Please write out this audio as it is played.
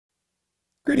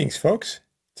Greetings, folks.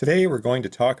 Today we're going to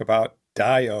talk about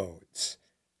diodes,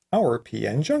 our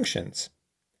PN junctions.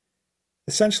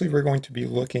 Essentially, we're going to be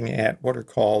looking at what are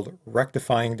called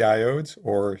rectifying diodes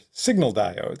or signal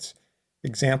diodes.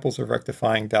 Examples of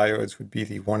rectifying diodes would be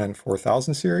the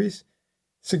 1N4000 series,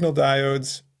 signal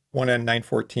diodes,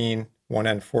 1N914,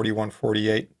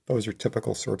 1N4148. Those are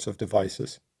typical sorts of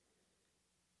devices.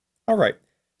 All right,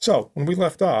 so when we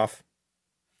left off,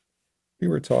 we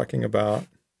were talking about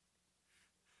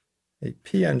a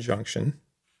PN junction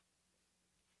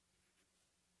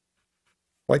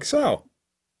like so.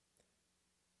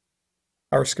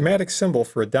 Our schematic symbol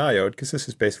for a diode, because this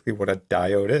is basically what a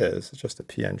diode is, it's just a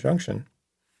PN junction.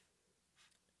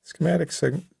 Schematic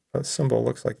symbol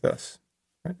looks like this,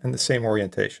 right? And the same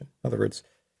orientation. In other words,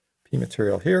 P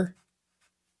material here,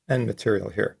 N material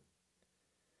here.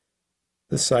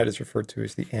 This side is referred to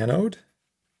as the anode.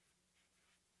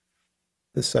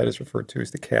 This side is referred to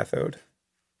as the cathode.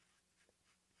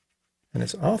 And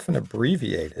is often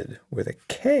abbreviated with a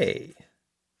K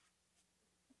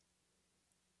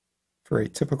for a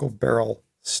typical barrel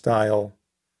style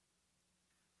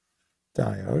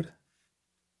diode.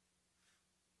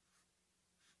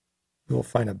 You will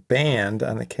find a band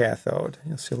on the cathode.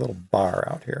 You'll see a little bar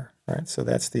out here. All right, so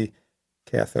that's the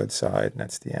cathode side and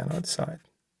that's the anode side.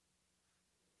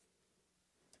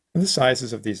 And the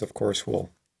sizes of these, of course, will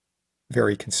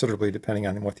vary considerably depending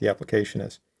on what the application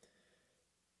is.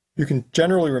 You can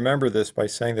generally remember this by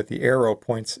saying that the arrow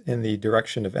points in the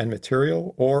direction of N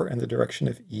material or in the direction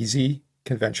of easy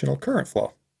conventional current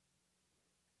flow.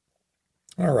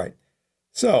 All right,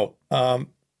 so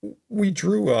we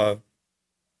drew a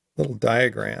little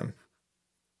diagram,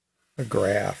 a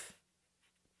graph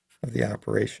of the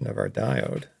operation of our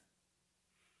diode,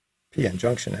 PN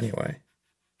junction anyway,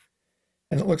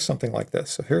 and it looks something like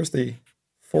this. So here's the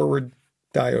forward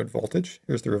diode voltage,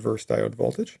 here's the reverse diode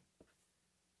voltage.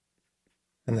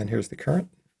 And then here's the current.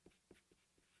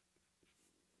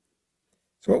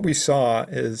 So what we saw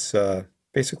is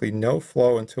basically no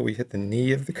flow until we hit the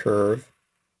knee of the curve.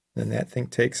 Then that thing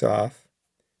takes off.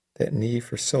 That knee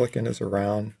for silicon is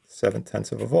around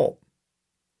 0.7 of a volt.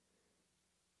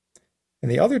 In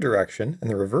the other direction, in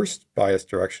the reverse bias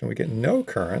direction, we get no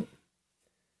current.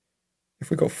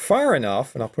 If we go far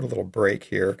enough, and I'll put a little break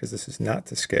here because this is not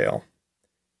to scale.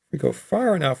 If we go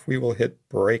far enough, we will hit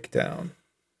breakdown.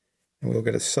 And we'll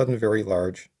get a sudden, very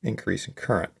large increase in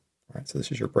current. All right, so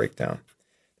this is your breakdown.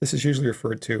 This is usually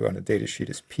referred to on a data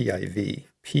sheet as PIV,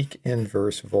 peak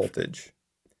inverse voltage.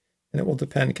 And it will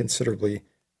depend considerably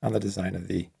on the design of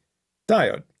the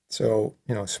diode. So,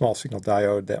 a small signal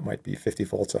diode, that might be 50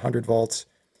 volts, 100 volts.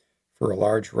 For a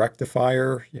large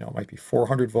rectifier, it might be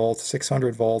 400 volts,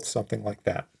 600 volts, something like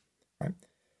that. Right?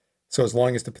 So as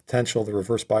long as the potential, the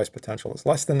reverse bias potential is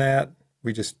less than that,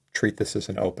 we just treat this as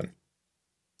an open.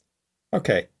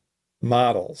 Okay,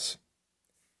 models.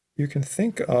 You can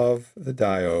think of the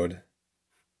diode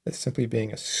as simply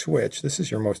being a switch. This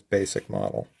is your most basic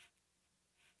model.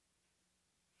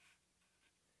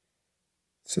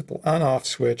 Simple on-off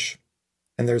switch,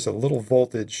 and there's a little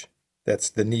voltage that's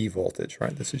the knee voltage,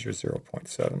 right? This is your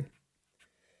 0.7.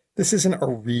 This isn't a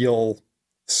real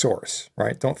source,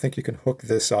 right? Don't think you can hook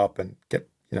this up and get,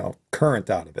 current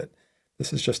out of it.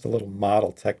 This is just a little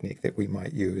model technique that we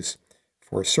might use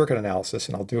for circuit analysis,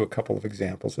 and I'll do a couple of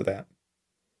examples of that.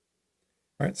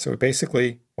 All right, so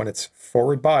basically, when it's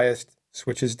forward biased,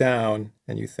 switches down,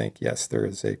 and you think, yes, there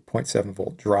is a 0.7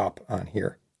 volt drop on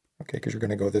here, okay, because you're going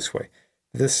to go this way.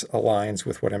 This aligns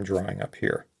with what I'm drawing up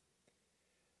here.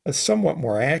 A somewhat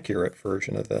more accurate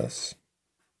version of this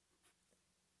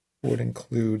would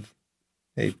include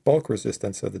a bulk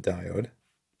resistance of the diode,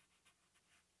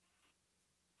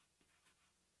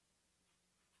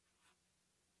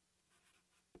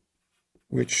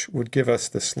 which would give us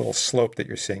this little slope that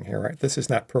you're seeing here, right? This is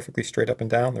not perfectly straight up and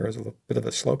down. There is a little bit of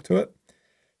a slope to it.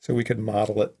 So we could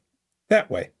model it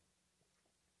that way.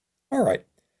 All right.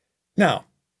 Now,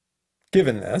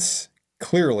 given this,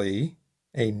 clearly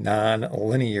a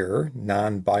non-linear,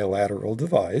 non-bilateral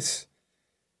device,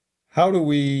 how do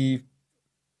we,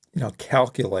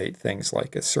 calculate things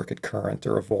like a circuit current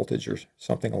or a voltage or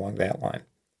something along that line?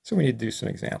 So we need to do some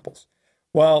examples.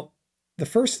 Well, the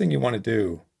first thing you want to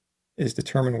do is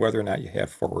determine whether or not you have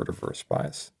forward or reverse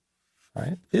bias,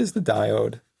 right? Is the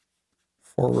diode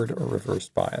forward or reverse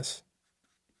bias?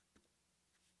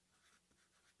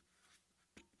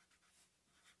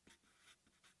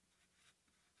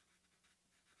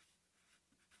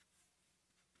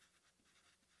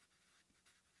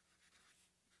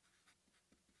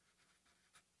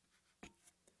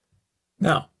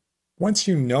 Now, once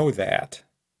you know that,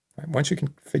 right, once you can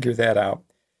figure that out,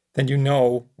 then you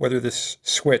know whether this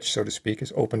switch, so to speak,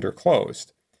 is opened or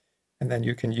closed. And then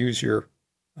you can use your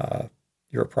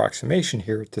approximation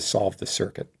here to solve the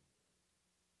circuit.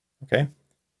 Okay?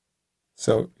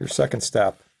 So your second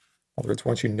step, in other words,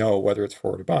 once you know whether it's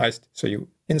forward or biased, so you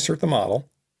insert the model.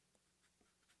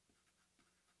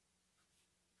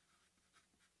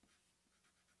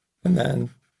 And then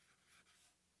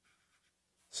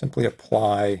simply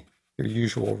apply your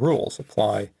usual rules.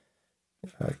 Apply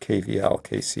KVL,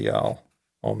 KCL,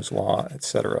 Ohm's law,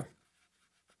 etc.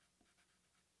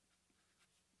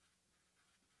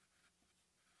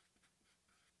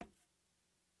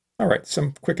 All right,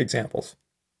 some quick examples.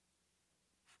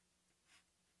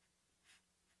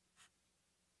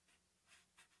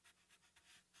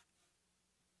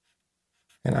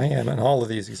 And I am, in all of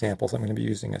these examples, I'm going to be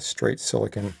using a straight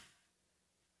silicon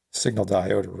signal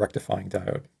diode or rectifying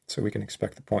diode, so we can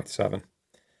expect the 0.7.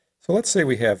 So let's say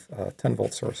we have a 10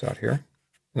 volt source out here,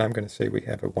 and I'm going to say we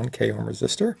have a 1K ohm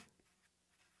resistor.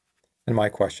 And my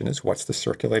question is, what's the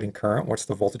circulating current? What's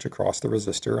the voltage across the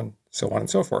resistor? And so on and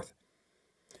so forth.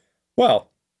 Well,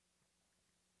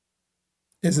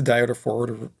 is the diode a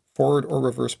forward or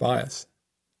reverse bias?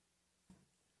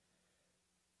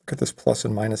 Look at this plus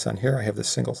and minus on here. I have this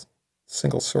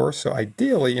single source. So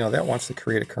ideally, that wants to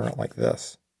create a current like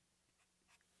this.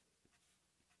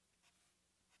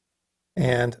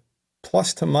 And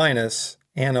plus to minus,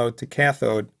 anode to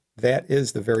cathode, that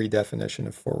is the very definition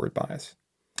of forward bias.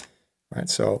 All right,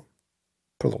 so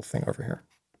put a little thing over here.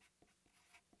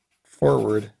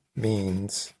 Forward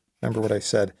means, remember what I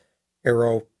said,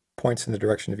 arrow points in the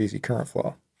direction of easy current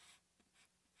flow.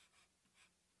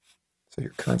 So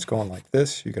your current's going like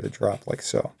this, you got to drop like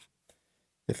so.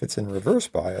 If it's in reverse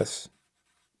bias,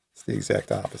 it's the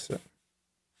exact opposite.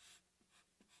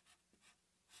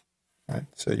 Right?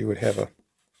 So you would have a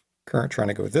current trying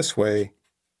to go this way,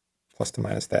 plus to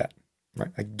minus that,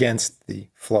 right, against the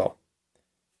flow.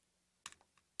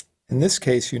 In this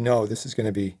case, this is going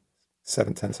to be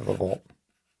 0.7 of a volt.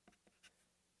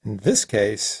 In this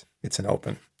case, it's an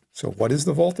open. So what is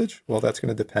the voltage? Well, that's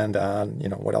going to depend on,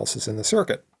 what else is in the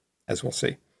circuit, as we'll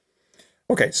see.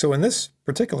 Okay, so in this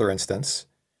particular instance,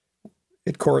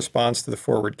 it corresponds to the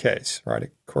forward case, right?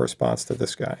 It corresponds to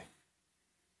this guy.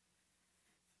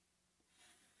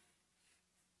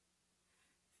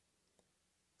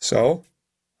 So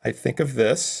I think of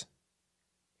this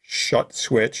shut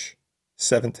switch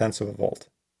 0.7 of a volt.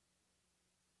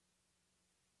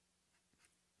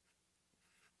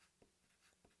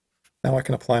 Now I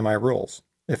can apply my rules.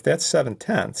 If that's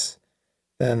 0.7,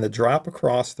 then the drop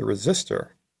across the resistor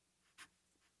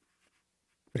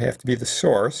would have to be the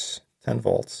source, 10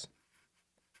 volts,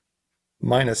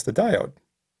 minus the diode.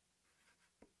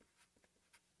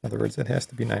 In other words, it has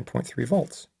to be 9.3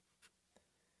 volts.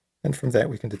 And from that,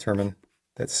 we can determine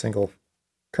that single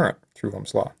current through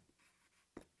Ohm's law.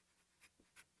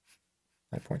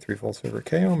 9.3 volts over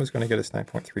k ohm is going to get us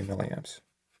 9.3 milliamps.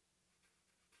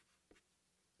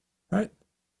 Right?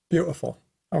 Beautiful.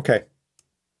 Okay.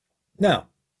 Now,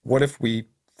 what if we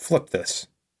flip this?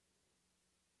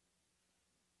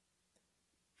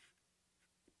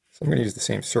 So I'm going to use the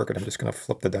same circuit. I'm just going to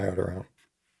flip the diode around.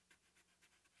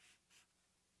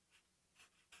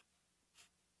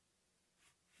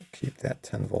 Keep that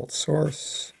 10 volt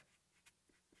source.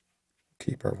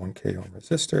 Keep our 1K ohm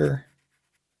resistor.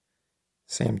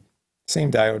 Same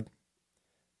diode.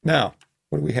 Now,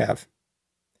 what do we have?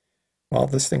 Well,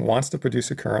 this thing wants to produce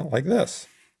a current like this.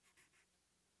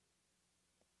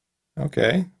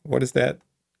 Okay, what does that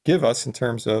give us in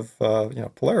terms of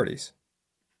polarities?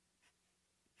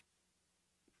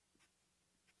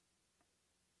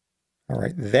 All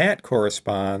right, that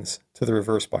corresponds to the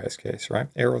reverse bias case, right?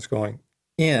 Arrow's going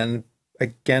in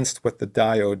against what the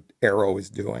diode arrow is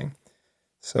doing.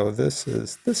 So this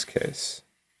is this case.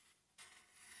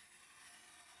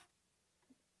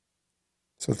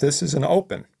 So this is an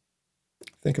open.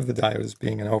 Think of the diode as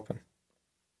being an open.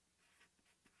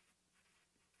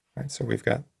 All right, so we've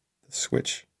got the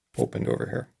switch opened over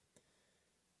here.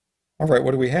 All right,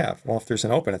 what do we have? Well, if there's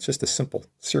an open, it's just a simple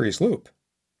series loop,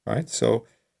 right? So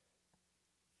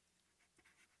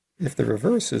if the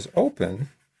reverse is open,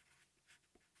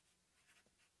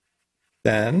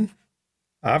 then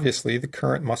obviously the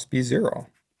current must be 0.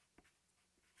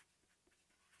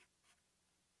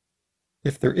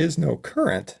 If there is no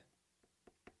current,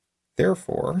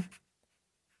 therefore,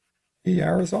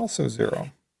 VR is also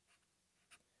 0,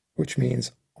 which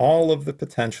means all of the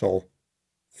potential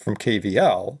from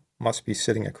KVL must be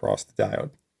sitting across the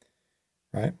diode,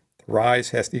 right? The rise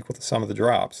has to equal the sum of the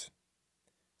drops.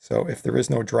 So if there is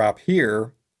no drop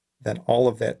here, then all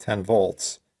of that 10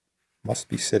 volts must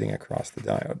be sitting across the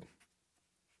diode.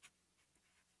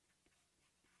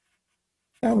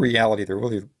 Now in reality, there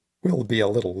will be a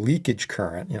little leakage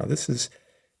current. This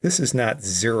is not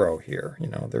zero here.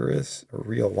 There is a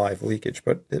real live leakage,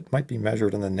 but it might be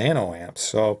measured in the nanoamps.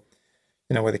 So,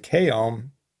 with a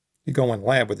k-ohm, you go in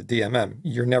lab with a DMM,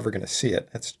 you're never going to see it.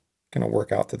 It's going to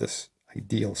work out to this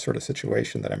ideal sort of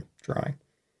situation that I'm drawing.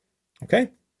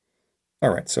 Okay? All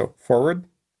right, so forward,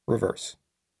 reverse.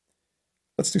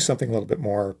 Let's do something a little bit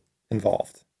more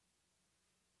involved.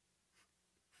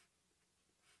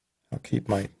 I'll keep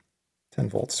my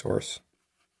 10-volt source,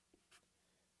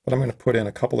 but I'm going to put in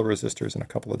a couple of resistors and a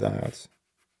couple of diodes.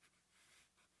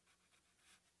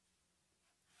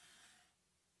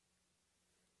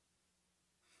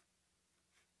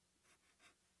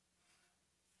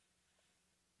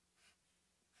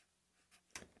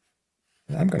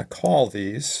 And I'm going to call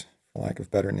these, for lack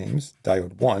of better names,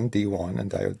 diode 1, D1,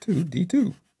 and diode 2,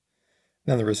 D2.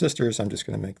 Now the resistors, I'm just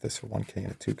going to make this a 1K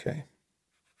and a 2K.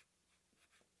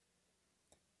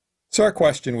 So our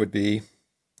question would be,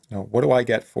 what do I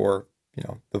get for,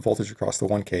 the voltage across the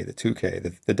 1K, the 2K,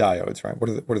 the diodes, right?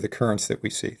 What are the currents that we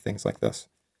see? Things like this.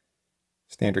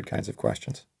 Standard kinds of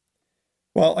questions.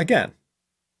 Well, again,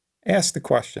 ask the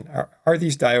question, are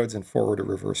these diodes in forward or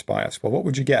reverse bias? Well, what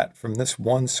would you get from this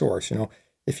one source?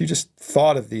 If you just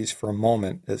thought of these for a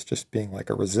moment as just being like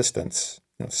a resistance,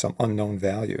 some unknown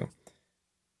value,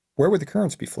 where would the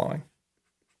currents be flowing?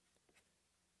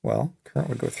 Well, current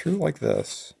would go through like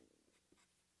this.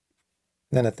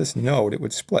 Then at this node, it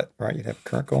would split, right? You'd have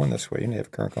current going this way, and you'd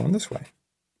have current going this way.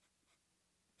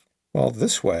 Well,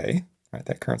 this way, right,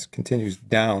 that current continues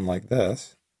down like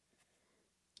this,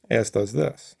 as does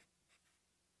this.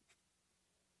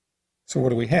 So what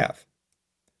do we have?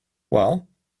 Well,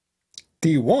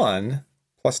 D1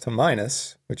 plus to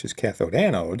minus, which is cathode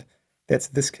anode, that's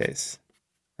this case.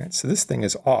 Right? So this thing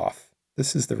is off.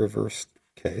 This is the reverse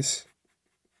case.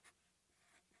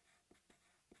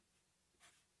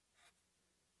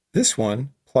 This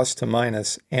one, plus to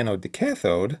minus anode to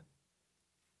cathode,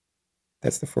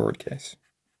 that's the forward case.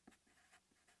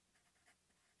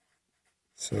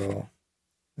 So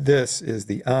this is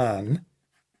the on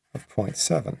of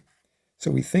 0.7.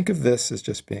 So we think of this as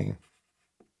just being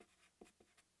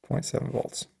 0.7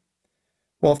 volts.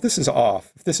 Well, if this is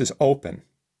off, if this is open,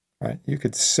 right, you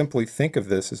could simply think of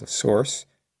this as a source,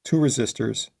 two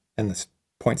resistors, and this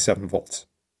 0.7 volts.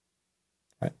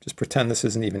 Right? Just pretend this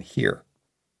isn't even here.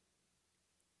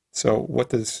 So what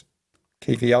does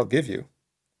KVL give you,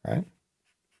 right?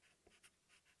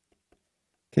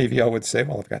 KVL would say,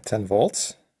 well, I've got 10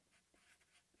 volts.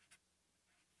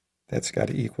 That's got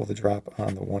to equal the drop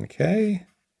on the 1K,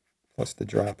 plus the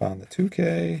drop on the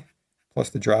 2K, plus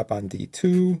the drop on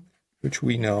D2, which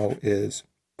we know is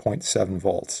 0.7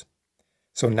 volts.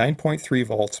 So 9.3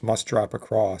 volts must drop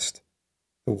across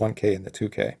the 1K and the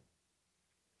 2K.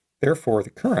 Therefore, the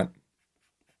current,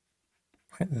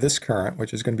 this current,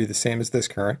 which is going to be the same as this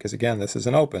current, because again, this is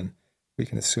an open, we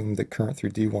can assume the current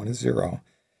through D1 is 0.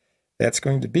 That's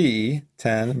going to be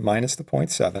 10 minus the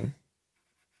 0.7,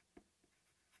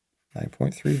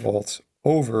 9.3 volts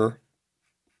over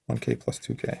 1K plus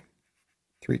 2K,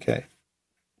 3K.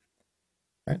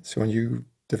 Right? So when you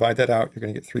divide that out, you're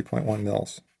going to get 3.1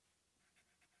 mils.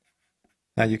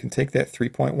 Now you can take that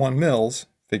 3.1 mils,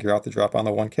 figure out the drop on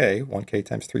the 1K. 1K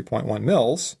times 3.1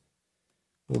 mils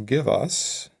will give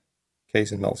us,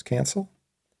 K's and mils cancel.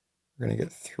 We're going to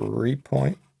get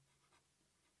 3.1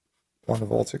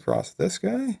 volts across this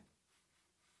guy.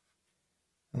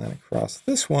 And then across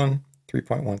this one,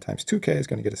 3.1 times 2K is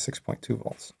going to get us 6.2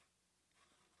 volts.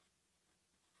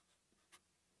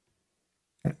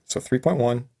 Right, so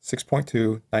 3.1,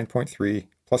 6.2, 9.3,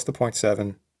 plus the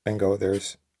 0.7, bingo,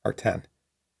 there's our 10.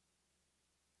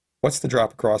 What's the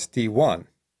drop across D1?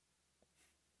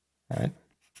 All right.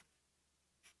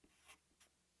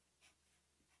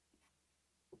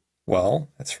 Well,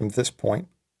 that's from this point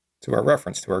to our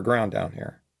reference, to our ground down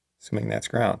here, assuming that's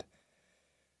ground.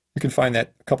 You can find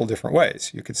that a couple different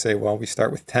ways. You could say, well, we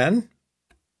start with 10,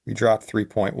 we drop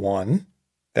 3.1,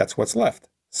 that's what's left,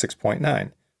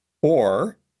 6.9.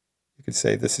 Or you could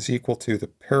say this is equal to the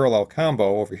parallel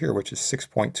combo over here, which is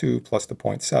 6.2 plus the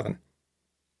 0.7.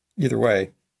 Either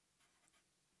way,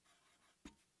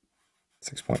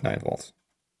 6.9 volts.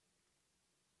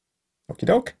 Okie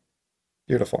doke.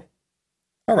 Beautiful.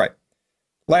 All right.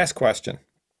 Last question.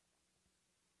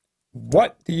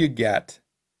 What do you get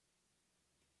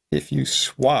if you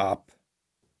swap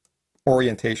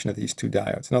orientation of these two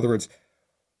diodes? In other words,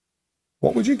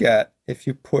 what would you get if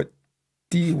you put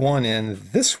D1 in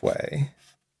this way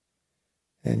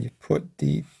and you put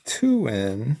D2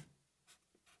 in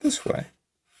this way.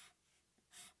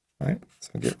 All right,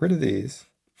 so get rid of these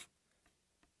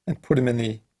and put them in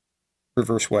the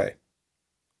reverse way.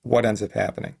 What ends up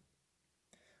happening?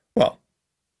 Well,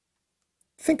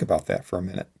 think about that for a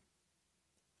minute.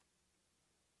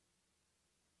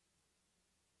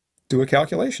 Do a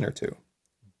calculation or two.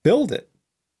 Build it.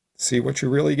 See what you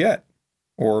really get.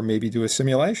 Or maybe do a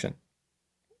simulation.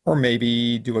 Or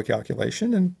maybe do a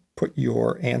calculation and put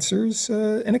your answers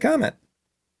in a comment.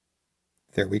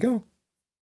 There we go.